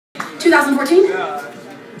2014?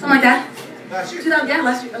 Something like that. 2000, yeah,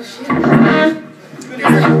 last year. Oh shit.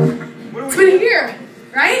 It's been a year,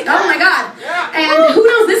 right? Oh my god. And who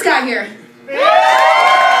knows this guy here?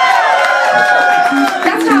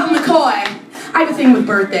 That's how McCoy. I have a thing with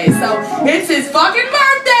birthdays, so it's his fucking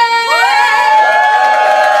birthday!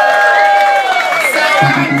 So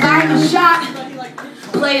I'm buying a shot,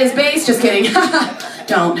 play his bass, just kidding.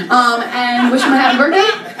 Don't. And wish him a happy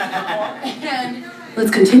birthday. And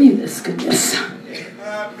let's continue this goodness.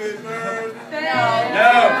 Happy birthday.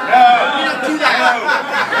 No. We don't do that.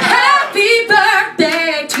 Happy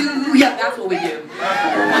birthday to you. That's what we do.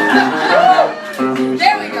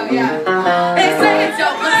 There we go, yeah. It's so,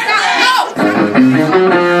 let's stop. No!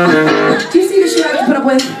 Do you see the shit I have to put up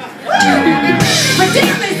with?